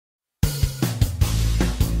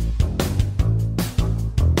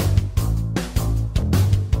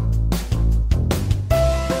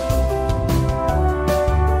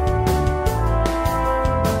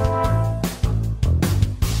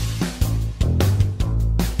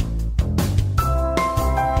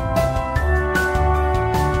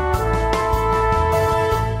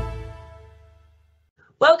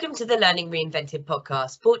to the Learning Reinvented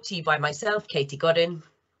Podcast, brought to you by myself, Katie Godden.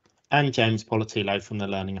 And James Poletyllo from the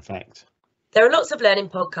Learning Effect. There are lots of learning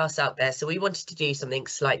podcasts out there, so we wanted to do something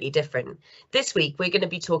slightly different. This week, we're going to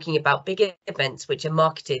be talking about big events which are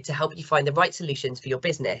marketed to help you find the right solutions for your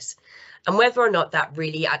business, and whether or not that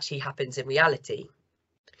really actually happens in reality.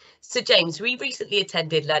 So James, we recently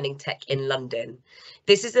attended Learning Tech in London.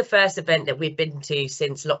 This is the first event that we've been to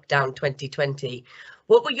since lockdown 2020.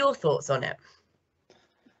 What were your thoughts on it?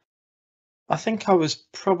 I think I was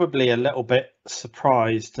probably a little bit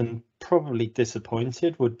surprised and probably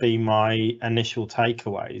disappointed would be my initial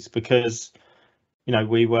takeaways, because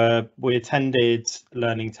we attended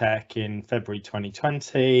Learning Tech in February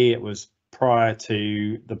 2020. It was prior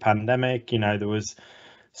to the pandemic. There was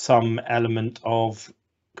some element of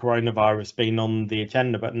coronavirus being on the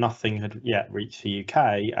agenda, but nothing had yet reached the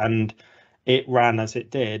UK, and it ran as it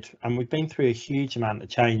did. And we've been through a huge amount of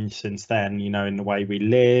change since then, in the way we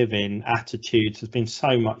live, in attitudes. There's been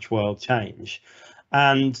so much world change,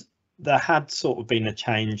 and there had sort of been a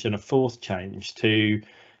change and a fourth change to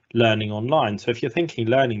learning online. So if you're thinking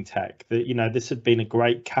Learning Tech, that this had been a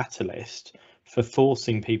great catalyst for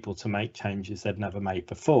forcing people to make changes they'd never made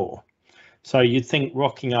before. So you'd think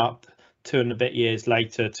rocking up 2 and a bit years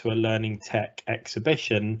later to a Learning Tech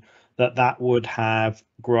exhibition, that would have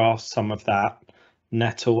grasped some of that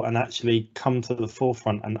nettle and actually come to the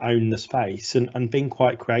forefront and own the space and been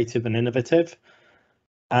quite creative and innovative.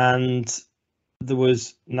 And there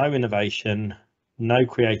was no innovation, no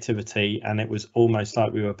creativity, and it was almost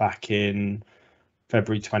like we were back in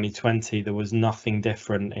February 2020. There was nothing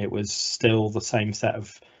different. It was still the same set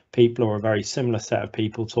of people, or a very similar set of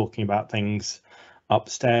people, talking about things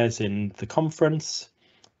upstairs in the conference.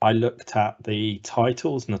 I looked at the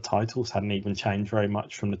titles, and the titles hadn't even changed very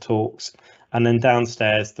much from the talks. And then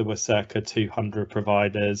downstairs there were circa 200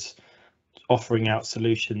 providers offering out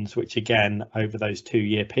solutions, which again, over those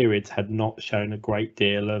 2-year periods, had not shown a great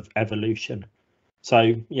deal of evolution.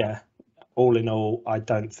 So yeah, all in all, I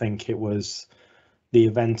don't think it was the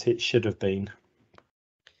event it should have been.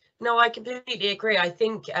 No, I completely agree. I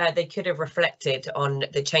think they could have reflected on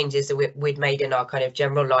the changes that we'd made in our kind of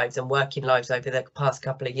general lives and working lives over the past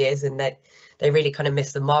couple of years, and that they really kind of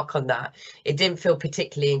missed the mark on that. It didn't feel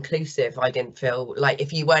particularly inclusive. I didn't feel like,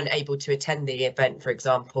 if you weren't able to attend the event, for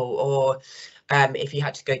example, or if you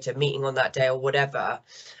had to go to a meeting on that day or whatever,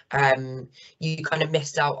 you kind of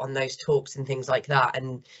missed out on those talks and things like that.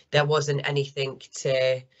 And there wasn't anything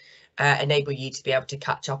to enable you to be able to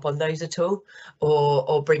catch up on those at all,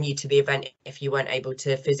 or bring you to the event if you weren't able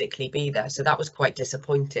to physically be there. So that was quite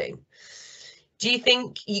disappointing. Do you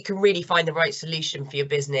think you can really find the right solution for your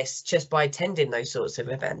business just by attending those sorts of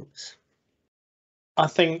events? I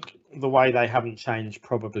think the way they haven't changed,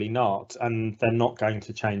 probably not, and they're not going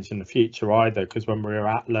to change in the future either, because when we were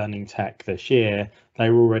at Learning Tech this year, they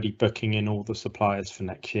were already booking in all the suppliers for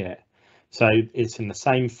next year. So it's in the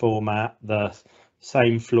same format, the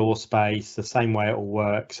same floor space, the same way it will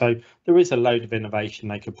work. So there is a load of innovation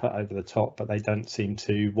they could put over the top, but they don't seem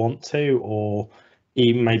to want to, or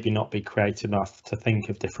even maybe not be creative enough to think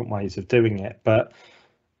of different ways of doing it. But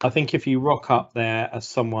I think if you rock up there as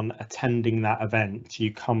someone attending that event,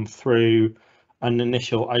 you come through an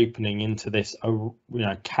initial opening into this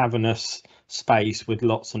cavernous space with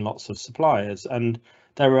lots and lots of suppliers, and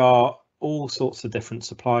there are all sorts of different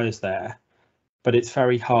suppliers there, but it's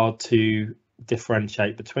very hard to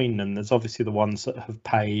differentiate between them. There's obviously the ones that have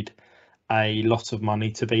paid a lot of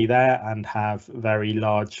money to be there and have very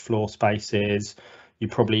large floor spaces. You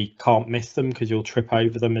probably can't miss them because you'll trip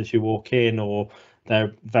over them as you walk in, or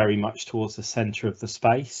they're very much towards the center of the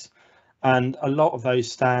space. And a lot of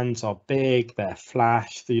those stands are big, they're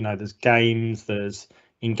flash, there's games, there's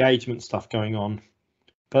engagement stuff going on,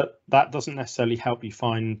 but that doesn't necessarily help you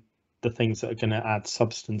find the things that are going to add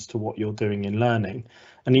substance to what you're doing in learning.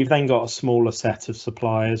 And you've then got a smaller set of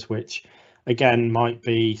suppliers, which again might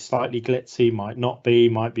be slightly glitzy, might not be,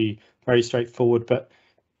 might be very straightforward, but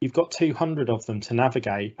you've got 200 of them to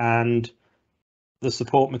navigate, and the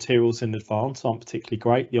support materials in advance aren't particularly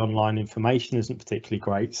great. The online information isn't particularly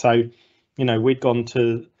great. So, we'd gone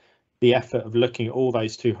to the effort of looking at all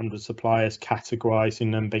those 200 suppliers,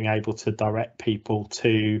 categorizing them, being able to direct people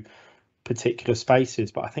to particular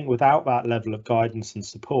spaces. But I think without that level of guidance and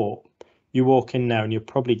support, you walk in there and you'll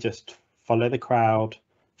probably just follow the crowd,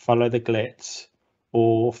 follow the glitz,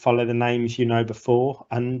 or follow the names before,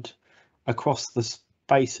 and across the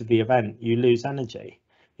space of the event you lose energy.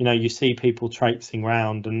 You see people traipsing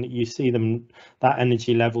around and you see them, that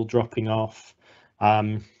energy level dropping off.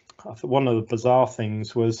 I thought one of the bizarre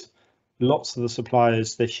things was lots of the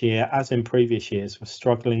suppliers this year, as in previous years, were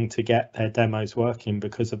struggling to get their demos working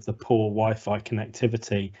because of the poor Wi-Fi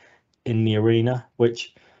connectivity in the arena,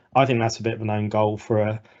 which I think that's a bit of an own goal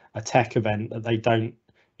for a tech event, that they don't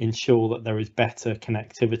ensure that there is better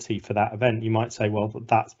connectivity for that event. You might say, well,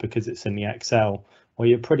 that's because it's in the Excel, or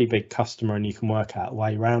you're a pretty big customer and you can work out a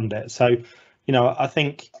way around it. So, you know, I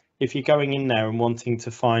think if you're going in there and wanting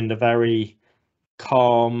to find a very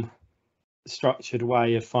calm, structured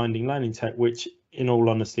way of finding learning tech, which in all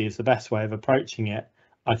honesty is the best way of approaching it,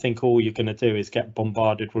 I think all you're going to do is get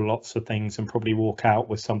bombarded with lots of things and probably walk out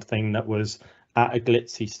with something that was at a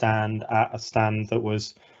glitzy stand, at a stand that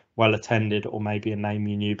was well attended, or maybe a name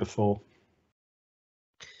you knew before.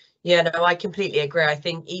 Yeah, no, I completely agree. I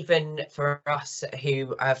think even for us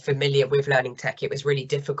who are familiar with learning tech, it was really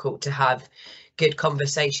difficult to have good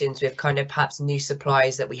conversations with kind of perhaps new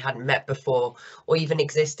suppliers that we hadn't met before, or even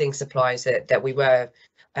existing suppliers that we were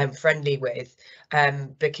friendly with,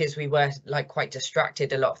 because we were like quite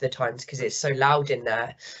distracted a lot of the times because it's so loud in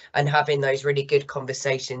there, and having those really good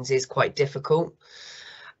conversations is quite difficult.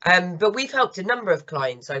 But we've helped a number of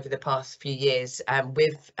clients over the past few years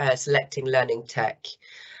with selecting learning tech.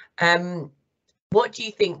 What do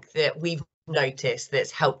you think that we've noticed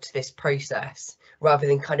that's helped this process rather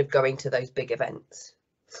than kind of going to those big events?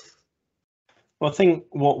 Well, I think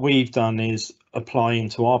what we've done is apply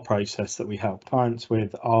into our process that we help clients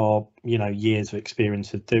with our, you know, years of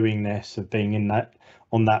experience of doing this, of being in that,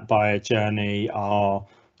 on that buyer journey, our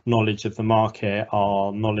knowledge of the market,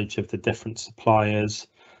 our knowledge of the different suppliers,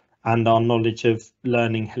 and our knowledge of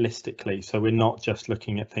learning holistically. So we're not just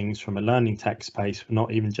looking at things from a learning tech space. We're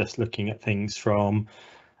not even just looking at things from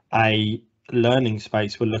a learning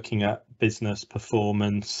space. We're looking at business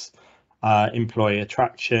performance, employee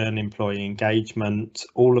attraction, employee engagement,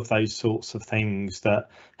 all of those sorts of things that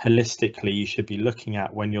holistically you should be looking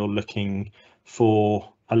at when you're looking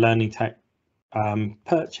for a learning tech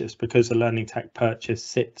purchase, because a learning tech purchase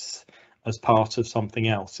sits as part of something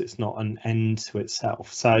else. It's not an end to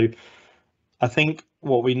itself. So I think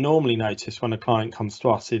what we normally notice when a client comes to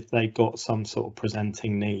us is they've got some sort of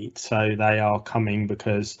presenting need. So they are coming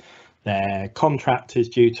because their contract is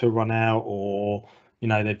due to run out, or, you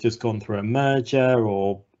know, they've just gone through a merger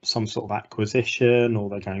or some sort of acquisition, or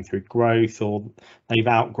they're going through growth, or they've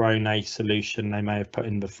outgrown a solution they may have put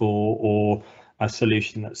in before, or a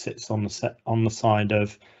solution that sits on the side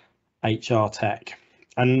of HR tech.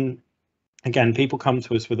 And again, people come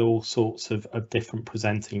to us with all sorts of different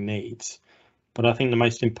presenting needs. But I think the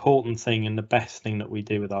most important thing and the best thing that we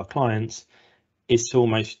do with our clients is to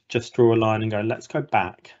almost just draw a line and go, let's go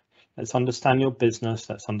back. Let's understand your business.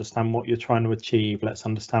 Let's understand what you're trying to achieve. Let's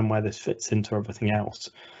understand where this fits into everything else.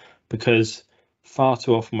 Because far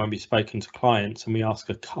too often when we've spoken to clients and we ask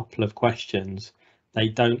a couple of questions, they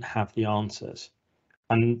don't have the answers.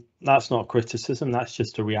 And that's not a criticism, that's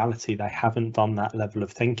just a reality. They haven't done that level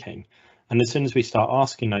of thinking. And as soon as we start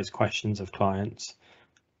asking those questions of clients,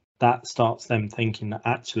 that starts them thinking that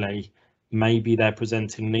actually maybe their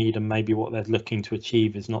presenting need and maybe what they're looking to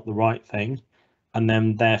achieve is not the right thing. And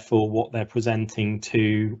then therefore what they're presenting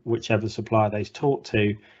to whichever supplier they've talked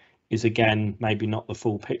to is again maybe not the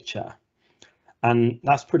full picture. And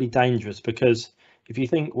that's pretty dangerous, because if you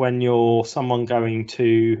think when you're someone going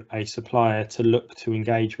to a supplier to look to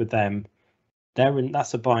engage with them,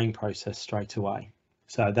 that's a buying process straight away.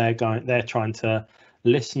 So they're trying to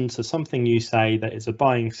listen to something you say that is a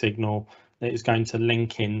buying signal that is going to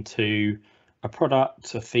link into a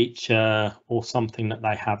product, a feature, or something that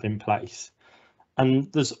they have in place.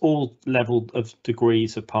 And there's all level of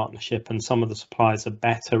degrees of partnership, and some of the suppliers are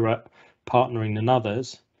better at partnering than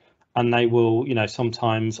others. And they will, you know,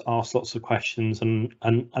 sometimes ask lots of questions and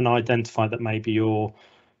identify that maybe your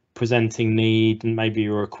presenting need and maybe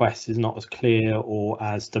your request is not as clear or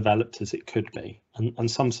as developed as it could be.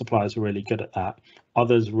 And some suppliers are really good at that.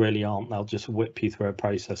 Others really aren't. They'll just whip you through a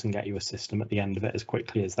process and get you a system at the end of it as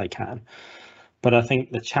quickly as they can. But I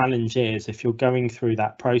think the challenge is, if you're going through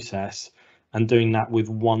that process and doing that with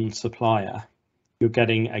one supplier, you're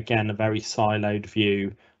getting, again, a very siloed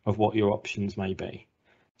view of what your options may be.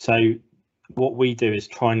 So what we do is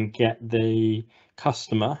try and get the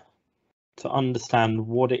customer to understand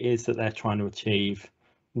what it is that they're trying to achieve,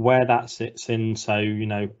 where that sits in. So, you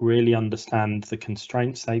know, really understand the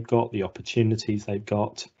constraints they've got, the opportunities they've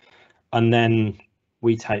got, and then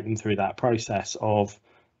we take them through that process of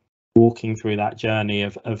walking through that journey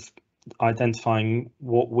of identifying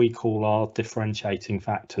what we call our differentiating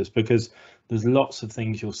factors, because there's lots of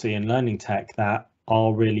things you'll see in learning tech that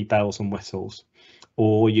are really bells and whistles,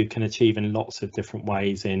 or you can achieve in lots of different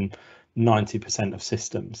ways in 90% of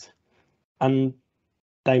systems. And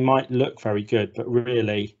they might look very good, but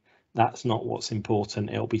really that's not what's important.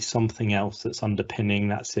 It'll be something else that's underpinning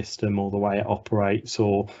that system, or the way it operates,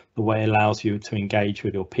 or the way it allows you to engage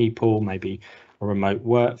with your people, maybe a remote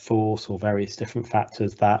workforce, or various different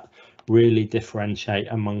factors that really differentiate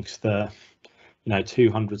amongst the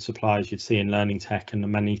 200 suppliers you'd see in learning tech and the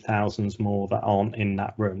many thousands more that aren't in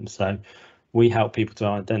that room. So we help people to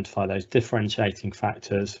identify those differentiating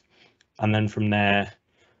factors, and then from there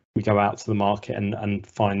we go out to the market and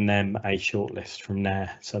find them a shortlist from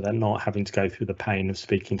there, so they're not having to go through the pain of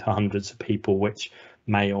speaking to hundreds of people, which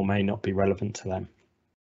may or may not be relevant to them.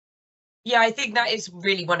 Yeah, I think that is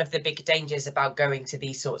really one of the big dangers about going to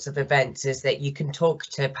these sorts of events, is that you can talk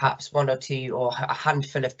to perhaps one or two or a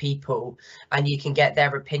handful of people, and you can get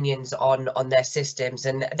their opinions on their systems,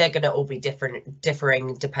 and they're going to all be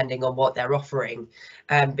differing depending on what they're offering,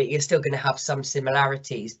 but you're still going to have some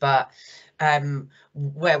similarities. But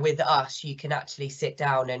where with us, you can actually sit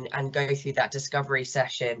down and go through that discovery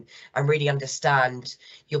session and really understand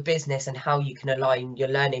your business and how you can align your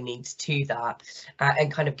learning needs to that,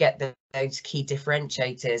 and kind of get those key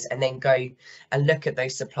differentiators, and then go and look at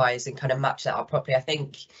those suppliers and kind of match that up properly. I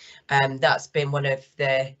think that's been one of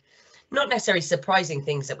the not necessarily surprising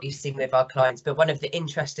things that we've seen with our clients, but one of the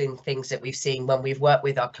interesting things that we've seen when we've worked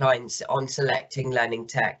with our clients on selecting learning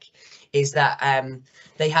tech is that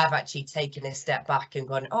they have actually taken a step back and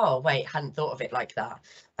gone, oh wait, hadn't thought of it like that.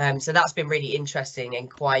 So that's been really interesting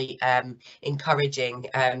and quite encouraging,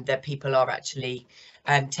 that people are actually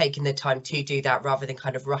taking the time to do that, rather than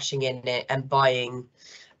kind of rushing in it and buying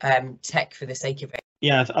tech for the sake of it.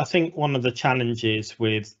 Yeah, I think one of the challenges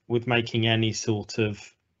with making any sort of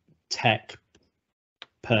tech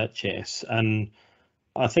purchase, and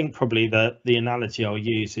I think probably the analogy I'll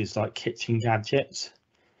use is like kitchen gadgets,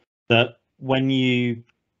 that when you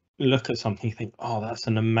look at something you think, oh, that's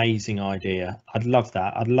an amazing idea, I'd love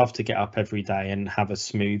that, I'd love to get up every day and have a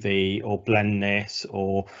smoothie or blend this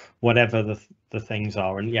or whatever the things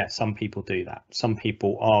are. And yeah, some people do that. Some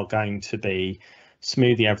people are going to be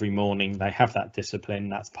smoothie every morning, they have that discipline,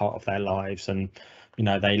 that's part of their lives, and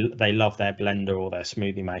they love their blender or their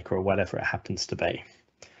smoothie maker or whatever it happens to be.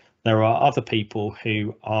 There are other people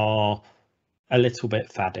who are a little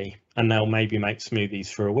bit faddy, and they'll maybe make smoothies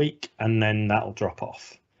for a week and then that'll drop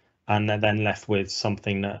off, and they're then left with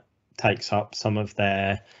something that takes up some of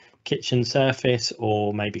their kitchen surface,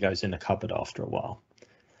 or maybe goes in a cupboard after a while.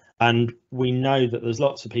 And we know that there's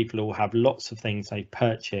lots of people who will have lots of things they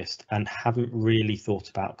purchased and haven't really thought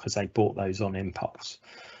about because they bought those on impulse.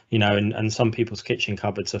 And some people's kitchen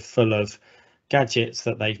cupboards are full of gadgets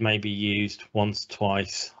that they've maybe used once,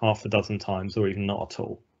 twice, half a dozen times, or even not at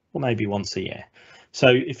all, or maybe once a year. So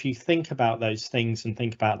if you think about those things and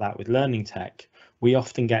think about that with learning tech, we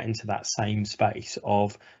often get into that same space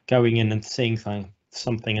of going in and seeing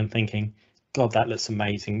something and thinking, God, that looks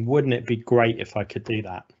amazing. Wouldn't it be great if I could do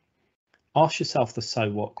that? Ask yourself the so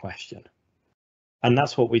what question. And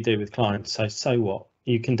that's what we do with clients. So what?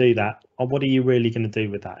 You can do that. What are you really going to do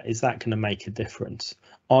with that? Is that going to make a difference?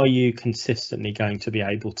 Are you consistently going to be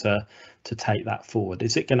able to take that forward?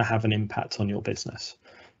 Is it going to have an impact on your business?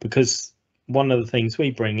 Because one of the things we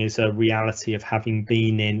bring is a reality of having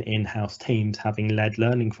been in in-house teams, having led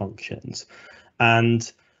learning functions,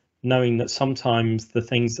 and knowing that sometimes the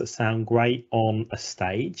things that sound great on a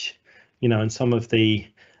stage, and some of the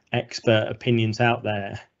expert opinions out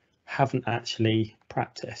there haven't actually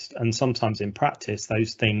practiced, and sometimes in practice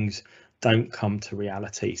those things don't come to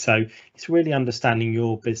reality. So it's really understanding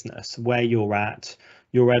your business, where you're at,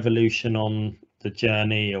 your evolution on the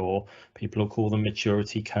journey, or people will call them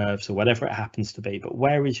maturity curves or whatever it happens to be, but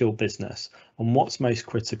where is your business and what's most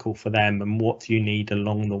critical for them, and what do you need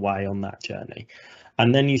along the way on that journey?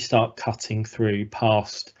 And then you start cutting through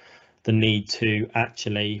past the need to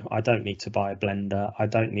actually, I don't need to buy a blender, I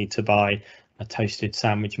don't need to buy a toasted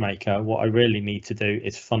sandwich maker. What I really need to do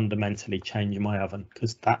is fundamentally change my oven,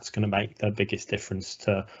 because that's going to make the biggest difference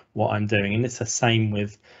to what I'm doing. And it's the same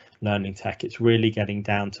with learning tech. It's really getting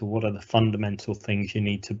down to what are the fundamental things you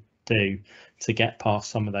need to do to get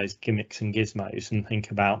past some of those gimmicks and gizmos, and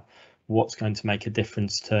think about what's going to make a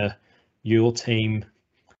difference to your team,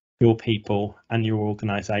 your people, and your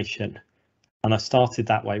organization. And I started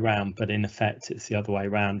that way round, but in effect, it's the other way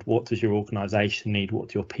around. What does your organisation need? What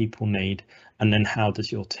do your people need? And then how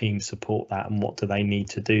does your team support that? And what do they need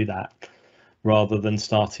to do that? Rather than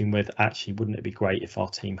starting with, actually, wouldn't it be great if our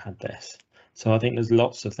team had this? So I think there's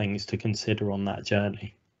lots of things to consider on that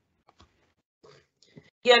journey.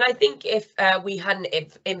 Yeah, and I think if we hadn't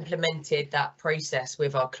implemented that process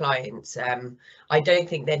with our clients, I don't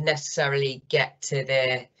think they'd necessarily get to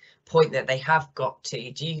the point that they have got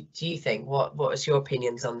to? Do you think, what is your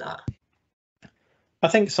opinions on that? I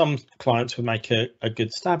think some clients would make a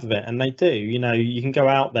good stab of it, and they do. You can go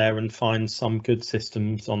out there and find some good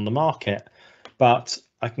systems on the market, but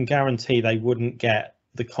I can guarantee they wouldn't get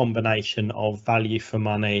the combination of value for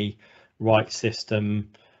money, right system,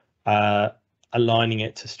 aligning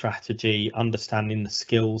it to strategy, understanding the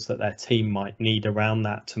skills that their team might need around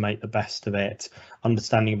that to make the best of it,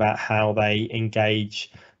 understanding about how they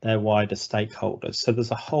engage their wider stakeholders. So there's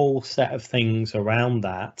a whole set of things around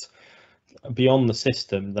that beyond the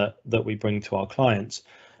system that we bring to our clients.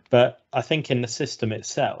 But I think in the system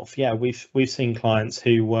itself, we've seen clients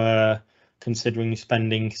who were considering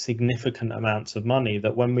spending significant amounts of money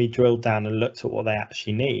that when we drilled down and looked at what they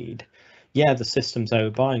actually need, the systems they were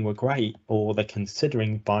buying were great, or they're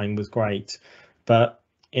considering buying was great, but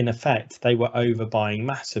in effect they were overbuying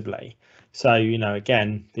massively. So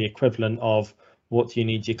again, the equivalent of, what do you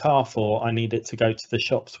need your car for? I need it to go to the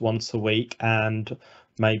shops once a week and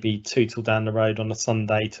maybe tootle down the road on a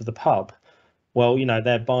Sunday to the pub. Well,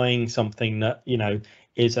 they're buying something that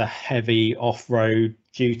is a heavy off-road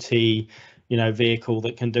duty vehicle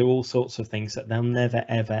that can do all sorts of things that they'll never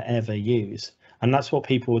ever use. And that's what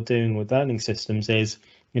people are doing with learning systems, is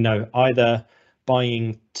either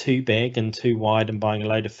buying too big and too wide and buying a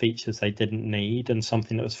load of features they didn't need and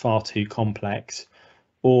something that was far too complex,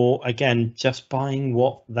 or again just buying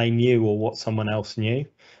what they knew or what someone else knew.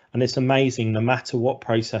 And it's amazing, no matter what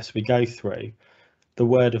process we go through, the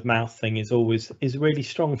word of mouth thing is really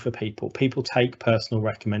strong for people. People take personal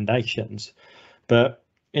recommendations, but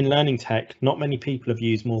in learning tech, not many people have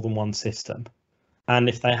used more than one system. And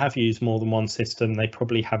if they have used more than one system, they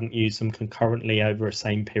probably haven't used them concurrently over a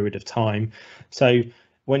same period of time. So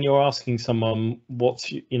when you're asking someone what's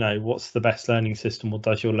the best learning system, or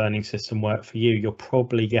does your learning system work for you, you're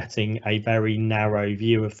probably getting a very narrow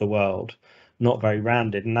view of the world, not very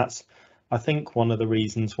rounded. And that's, I think, one of the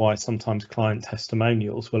reasons why sometimes client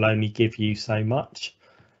testimonials will only give you so much,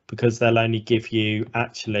 because they'll only give you,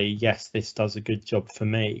 actually, yes, this does a good job for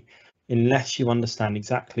me, unless you understand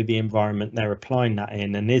exactly the environment they're applying that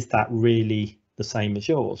in, and is that really the same as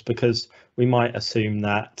yours? Because we might assume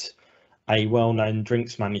that a well-known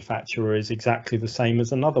drinks manufacturer is exactly the same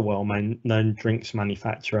as another well-known drinks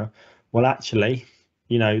manufacturer. Well, actually,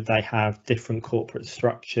 they have different corporate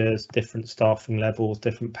structures, different staffing levels,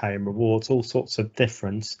 different pay and rewards, all sorts of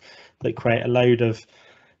difference that create a load of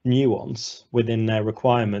nuance within their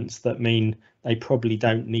requirements that mean they probably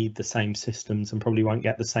don't need the same systems and probably won't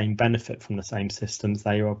get the same benefit from the same systems.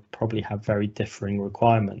 They will probably have very differing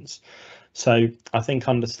requirements. So I think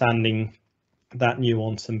understanding that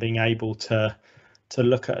nuance and being able to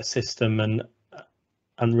look at a system and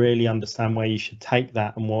really understand where you should take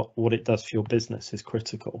that and what it does for your business is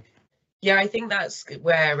critical. Yeah, I think that's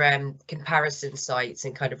where comparison sites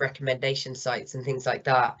and kind of recommendation sites and things like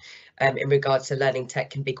that in regards to learning tech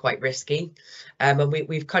can be quite risky. And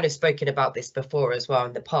we've kind of spoken about this before as well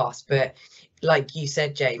in the past, but like you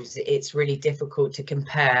said, James, it's really difficult to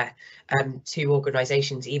compare two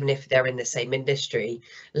organisations, even if they're in the same industry,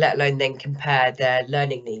 let alone then compare their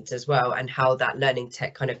learning needs as well and how that learning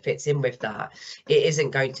tech kind of fits in with that. It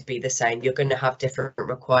isn't going to be the same. You're going to have different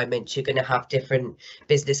requirements, you're going to have different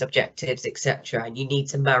business objectives, etc. And you need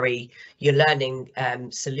to marry your learning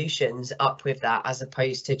solutions up with that, as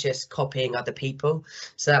opposed to just copying other people.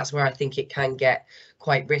 So that's where I think it can get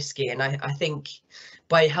quite risky. And I think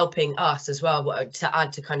by helping us as well, to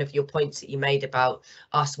add to kind of your points that you made about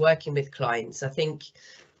us working with clients, I think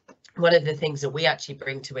one of the things that we actually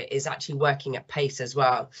bring to it is actually working at pace as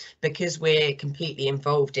well, because we're completely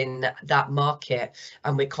involved in that market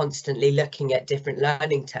and we're constantly looking at different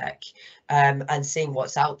learning tech and seeing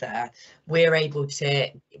what's out there. We're able to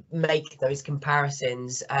make those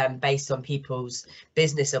comparisons based on people's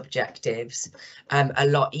business objectives a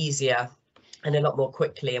lot easier and a lot more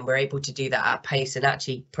quickly, and we're able to do that at pace and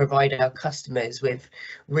actually provide our customers with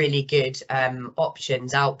really good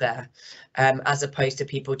options out there, as opposed to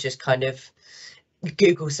people just kind of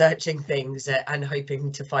Google searching things and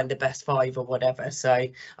hoping to find the best five or whatever. So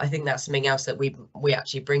I think that's something else that we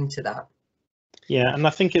actually bring to that. Yeah, and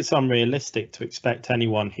I think it's unrealistic to expect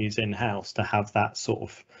anyone who's in-house to have that sort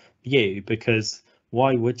of view, because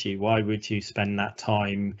why would you spend that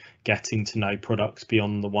time getting to know products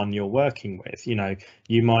beyond the one you're working with?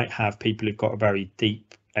 You might have people who've got a very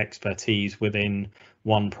deep expertise within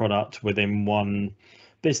one product, within one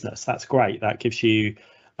business. That's great. That gives you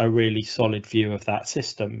a really solid view of that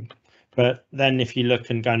system. But then if you look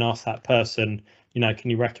and go and ask that person, can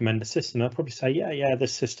you recommend a system? They'll probably say, yeah,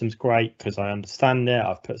 this system's great because I understand it.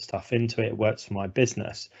 I've put stuff into it. It works for my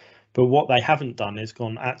business. But what they haven't done is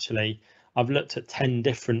gone, actually, I've looked at 10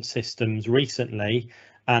 different systems recently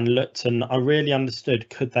and looked, and I really understood,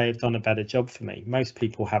 could they have done a better job for me? Most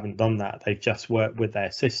people haven't done that. They've just worked with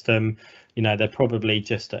their system. You know, they're probably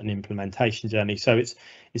just at an implementation journey. So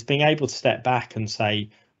it's being able to step back and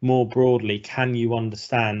say, more broadly, can you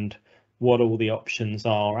understand what all the options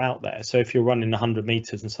are out there? So if you're running 100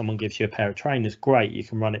 meters and someone gives you a pair of trainers, great, you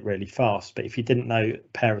can run it really fast. But if you didn't know a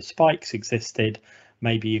pair of spikes existed,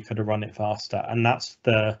 maybe you could have run it faster. And that's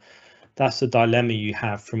the dilemma you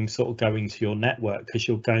have from sort of going to your network, because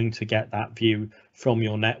you're going to get that view from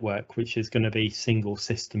your network, which is going to be single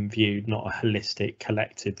system viewed, not a holistic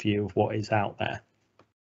collective view of what is out there.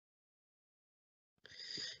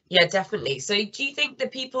 Yeah, definitely. So do you think the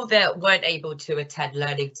people that weren't able to attend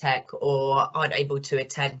Learning Tech or aren't able to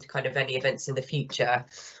attend kind of any events in the future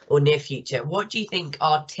or near future, what do you think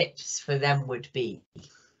our tips for them would be?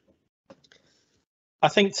 I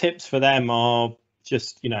think tips for them are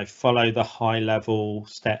just, you know, follow the high level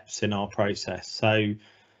steps in our process. So,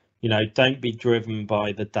 you know, don't be driven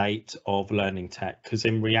by the date of Learning Tech, because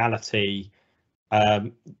in reality,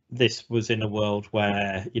 this was in a world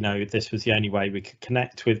where, you know, this was the only way we could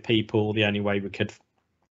connect with people, the only way we could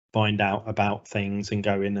find out about things and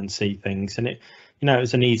go in and see things. And it, you know, it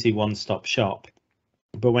was an easy one-stop shop.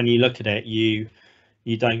 But when you look at it, you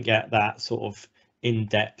don't get that sort of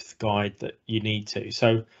in-depth guide that you need to.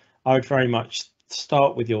 So I would very much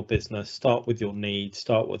start with your business, start with your needs,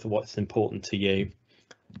 start with what's important to you.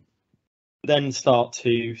 Then start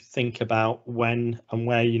to think about when and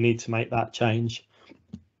where you need to make that change.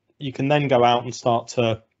 You can then go out and start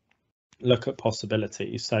to look at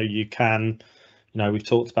possibilities. So you can, you know, we've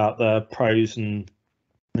talked about the pros and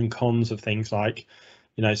cons of things like,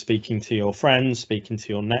 you know, speaking to your friends, speaking to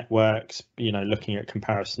your networks, you know, looking at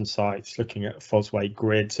comparison sites, looking at Fosway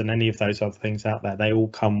grids and any of those other things out there. They all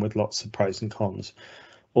come with lots of pros and cons.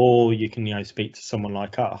 Or you can, you know, speak to someone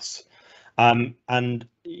like us. And,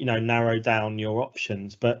 you know, narrow down your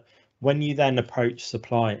options. But when you then approach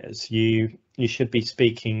suppliers, you should be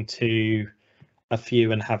speaking to a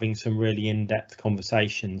few and having some really in-depth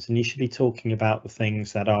conversations, and you should be talking about the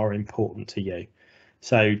things that are important to you.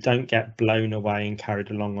 So don't get blown away and carried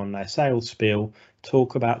along on their sales spiel.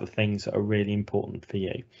 Talk about the things that are really important for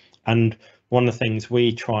you. And one of the things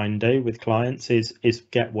we try and do with clients is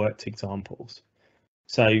get worked examples.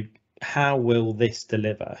 So how will this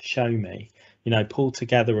deliver? Show me, you know, pull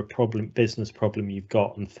together a business problem you've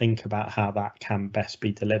got and think about how that can best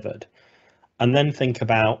be delivered. And then think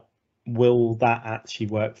about, will that actually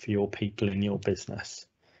work for your people in your business?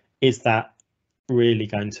 Is that really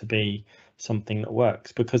going to be something that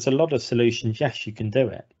works? Because a lot of solutions, yes, you can do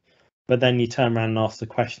it, but then you turn around and ask the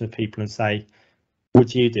question of people and say,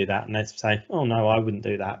 would you do that? And they say, oh no, I wouldn't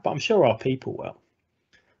do that, but I'm sure our people will.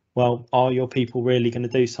 Well, are your people really going to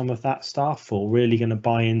do some of that stuff, or really going to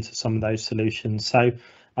buy into some of those solutions? So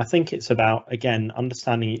I think it's about, again,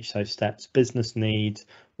 understanding each of those steps, business needs,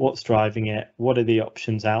 what's driving it, what are the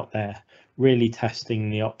options out there, really testing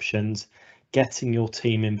the options, getting your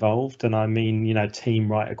team involved. And I mean, you know,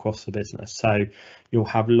 team right across the business. So you'll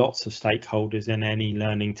have lots of stakeholders in any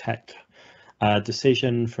Learning Tech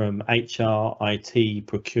decision, from HR, IT,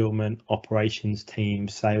 procurement, operations team,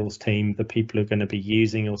 sales team, the people who are going to be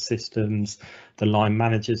using your systems, the line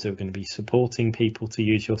managers who are going to be supporting people to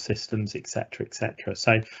use your systems, etc., etc.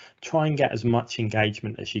 So try and get as much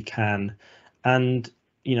engagement as you can, and,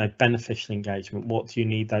 you know, beneficial engagement. What do you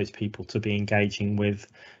need those people to be engaging with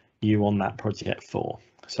you on that project for?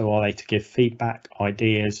 So are they to give feedback,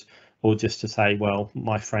 ideas, or just to say, well,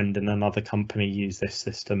 my friend in another company use this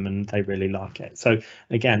system and they really like it? So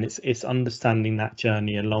again, it's understanding that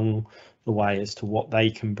journey along the way as to what they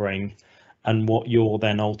can bring and what you're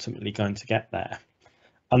then ultimately going to get there.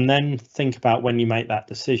 And then think about, when you make that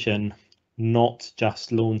decision, not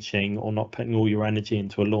just launching or not putting all your energy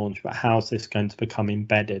into a launch, but how's this going to become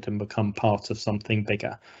embedded and become part of something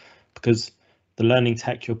bigger? Because the Learning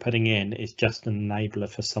Tech you're putting in is just an enabler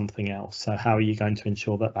for something else. So how are you going to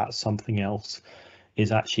ensure that that something else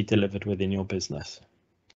is actually delivered within your business?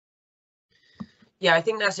 Yeah, I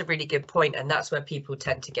think that's a really good point, and that's where people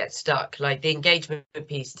tend to get stuck. Like, the engagement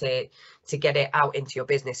piece to get it out into your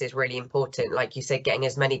business is really important. Like you said, getting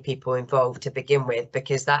as many people involved to begin with,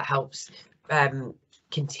 because that helps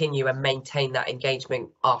continue and maintain that engagement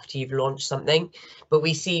after you've launched something. But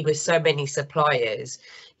we see with so many suppliers,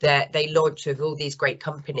 they launch with all these great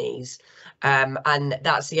companies, and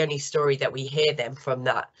that's the only story that we hear them from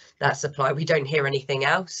that supplier. We don't hear anything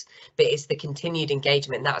else, but it's the continued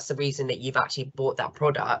engagement. That's the reason that you've actually bought that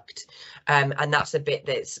product, and that's a bit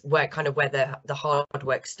that's where the hard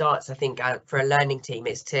work starts. I think for a learning team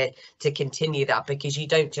is to continue that, because you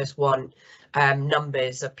don't just want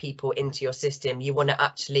numbers of people into your system. You want to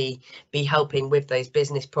actually be helping with those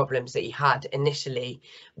business problems that you had initially,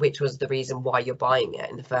 which was the reason why you're buying it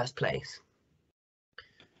in the first place.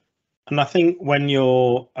 And I think when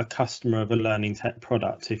you're a customer of a learning tech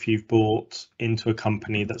product, if you've bought into a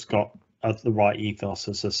company that's got the right ethos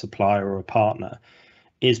as a supplier or a partner,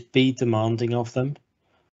 is be demanding of them.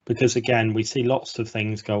 Because again, we see lots of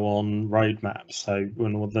things go on roadmaps. So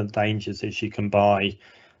one of the dangers is you can buy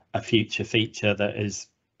a future feature that is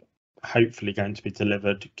hopefully going to be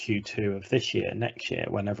delivered Q2 of this year, next year,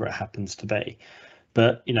 whenever it happens to be.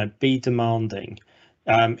 But, be demanding,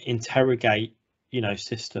 interrogate,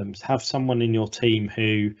 systems, have someone in your team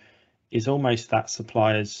who is almost that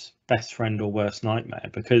supplier's best friend or worst nightmare.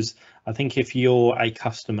 Because I think if you're a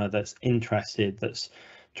customer that's interested, that's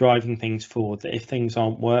driving things forward, that if things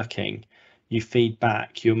aren't working, you feed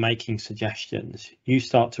back, you're making suggestions, you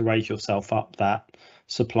start to raise yourself up that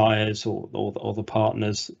suppliers or the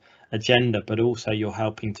partners agenda, but also you're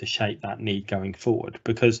helping to shape that need going forward.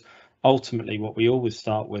 Because ultimately what we always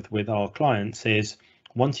start with our clients is,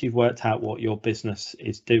 once you've worked out what your business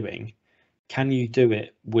is doing, can you do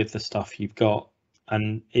it with the stuff you've got?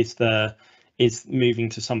 And is moving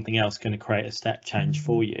to something else going to create a step change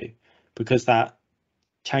for you? Because that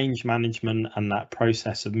change management and that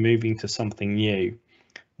process of moving to something new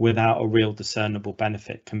without a real discernible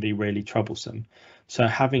benefit can be really troublesome. So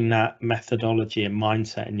having that methodology and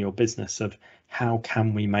mindset in your business of how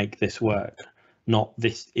can we make this work, not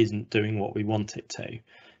this isn't doing what we want it to,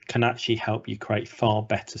 can actually help you create far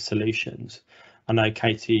better solutions. I know,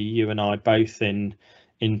 Katie, you and I both in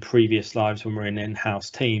previous lives when we're in in-house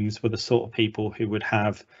teams were the sort of people who would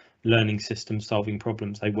have learning systems solving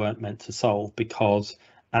problems they weren't meant to solve, because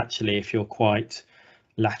actually if you're quite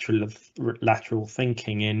lateral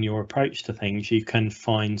thinking in your approach to things, you can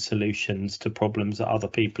find solutions to problems that other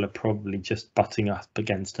people are probably just butting up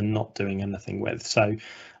against and not doing anything with. So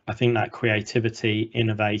I think that creativity,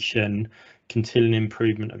 innovation, continual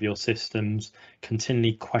improvement of your systems,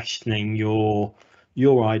 continually questioning your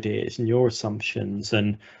ideas and your assumptions,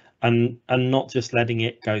 and not just letting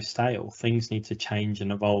it go stale. Things need to change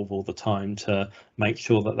and evolve all the time to make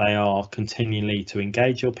sure that they are continually to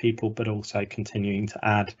engage your people, but also continuing to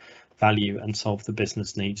add value and solve the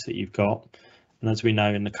business needs that you've got. And as we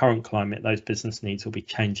know, in the current climate, those business needs will be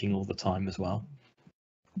changing all the time as well.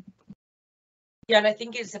 Yeah, and I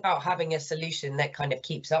think it's about having a solution that kind of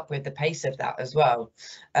keeps up with the pace of that as well,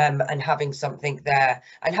 and having something there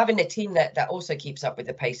and having a team that also keeps up with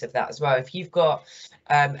the pace of that as well. If you've got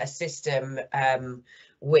a system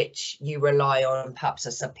which you rely on perhaps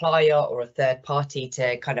a supplier or a third party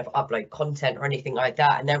to kind of upload content or anything like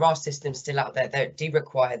that, and there are systems still out there that do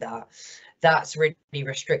require that, that's really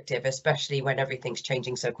restrictive, especially when everything's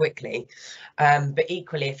changing so quickly. But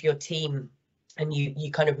equally, if your team, and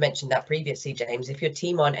you kind of mentioned that previously, James, if your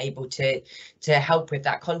team aren't able to help with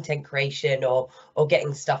that content creation or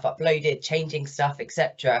getting stuff uploaded, changing stuff,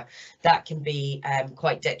 etc., that can be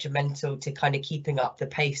quite detrimental to kind of keeping up the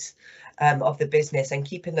pace of the business and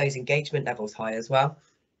keeping those engagement levels high as well.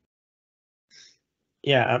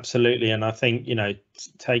 Yeah, absolutely. And I think,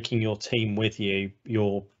 taking your team with you,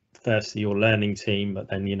 firstly your learning team, but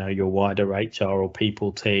then, your wider HR or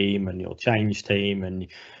people team and your change team and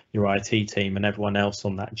your IT team and everyone else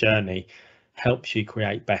on that journey helps you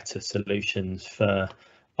create better solutions for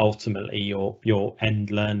ultimately your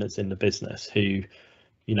end learners in the business who,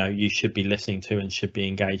 you should be listening to and should be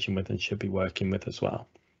engaging with and should be working with as well.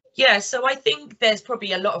 Yeah, so I think there's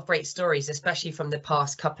probably a lot of great stories, especially from the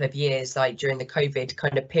past couple of years, like during the COVID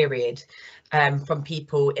kind of period, from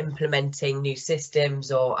people implementing new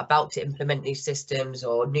systems or about to implement new systems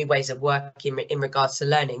or new ways of working in regards to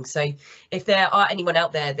learning. So if there are anyone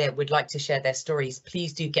out there that would like to share their stories,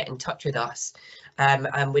 please do get in touch with us,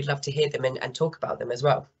 and we'd love to hear them and talk about them as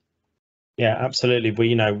well. Yeah, absolutely.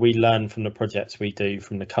 We learn from the projects we do,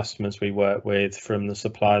 from the customers we work with, from the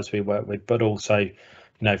suppliers we work with, but also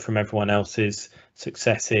from everyone else's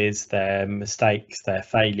successes, their mistakes, their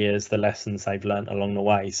failures, the lessons they've learned along the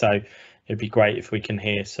way. So it'd be great if we can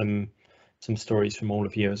hear some stories from all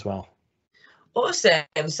of you as well. Awesome.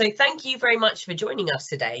 So thank you very much for joining us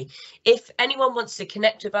today. If anyone wants to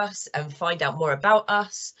connect with us and find out more about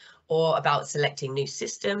us or about selecting new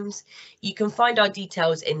systems, you can find our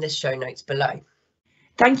details in the show notes below.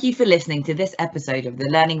 Thank you for listening to this episode of the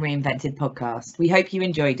Learning Reinvented podcast. We hope you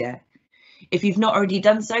enjoyed it. If you've not already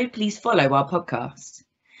done so, please follow our podcast.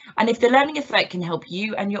 And if the learning effect can help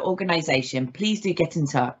you and your organisation, please do get in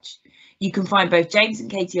touch. You can find both James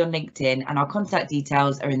and Katie on LinkedIn, and our contact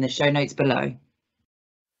details are in the show notes below.